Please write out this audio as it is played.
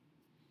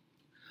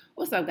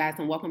What's up, guys,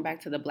 and welcome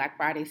back to the Black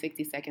Friday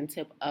 60-second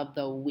tip of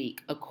the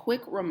week. A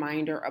quick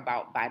reminder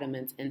about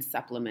vitamins and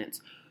supplements.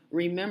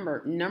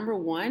 Remember, number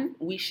one,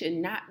 we should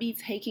not be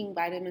taking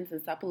vitamins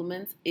and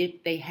supplements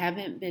if they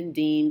haven't been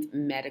deemed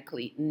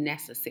medically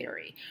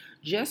necessary.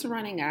 Just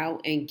running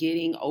out and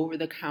getting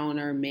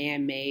over-the-counter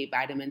man-made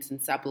vitamins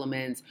and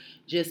supplements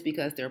just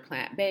because they're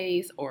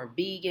plant-based or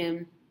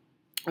vegan,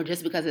 or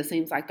just because it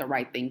seems like the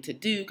right thing to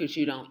do because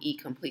you don't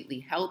eat completely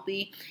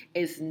healthy,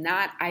 is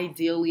not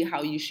ideally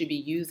how you should be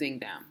using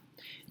them.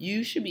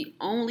 You should be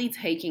only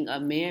taking a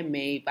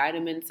man-made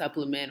vitamin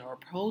supplement or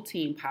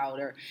protein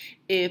powder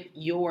if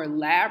your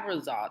lab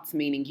results,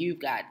 meaning you've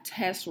got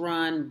test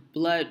run,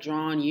 blood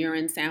drawn,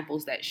 urine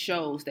samples that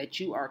shows that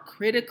you are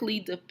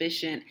critically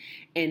deficient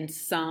in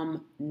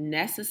some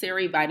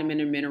necessary vitamin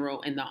or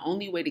mineral, and the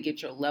only way to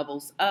get your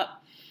levels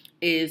up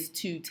is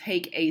to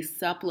take a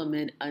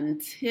supplement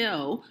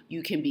until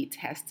you can be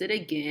tested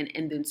again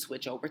and then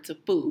switch over to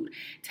food.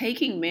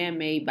 Taking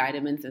man-made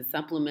vitamins and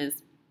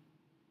supplements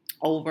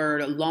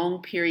over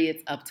long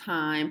periods of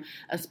time,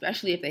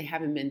 especially if they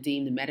haven't been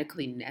deemed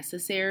medically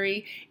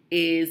necessary,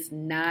 is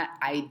not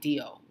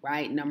ideal,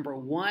 right? Number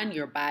one,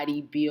 your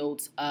body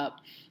builds up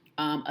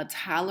a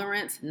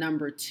tolerance.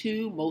 Number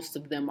two, most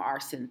of them are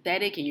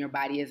synthetic and your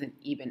body isn't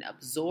even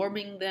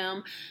absorbing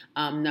them.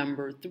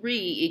 Number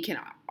three, it can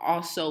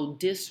also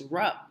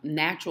disrupt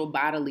natural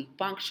bodily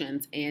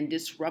functions and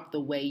disrupt the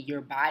way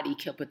your body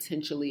can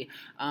potentially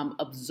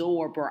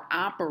absorb or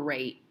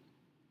operate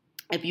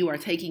if you are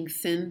taking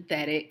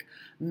synthetic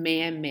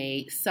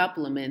man-made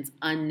supplements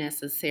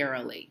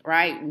unnecessarily,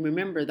 right?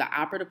 Remember, the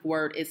operative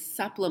word is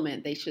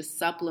supplement. They should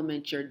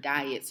supplement your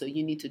diet. So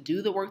you need to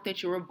do the work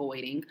that you're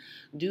avoiding,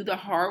 do the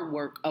hard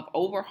work of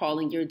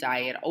overhauling your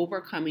diet,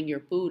 overcoming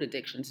your food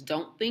addictions.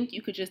 Don't think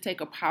you could just take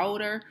a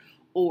powder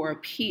or a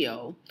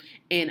pill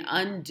and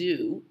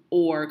undo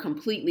or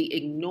completely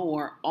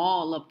ignore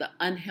all of the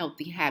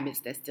unhealthy habits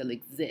that still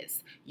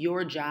exist.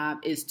 Your job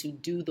is to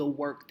do the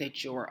work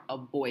that you're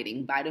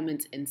avoiding.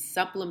 Vitamins and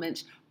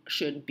supplements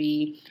should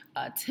be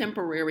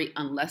temporary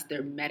unless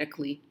they're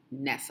medically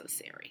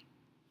necessary.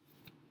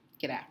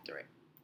 Get after it.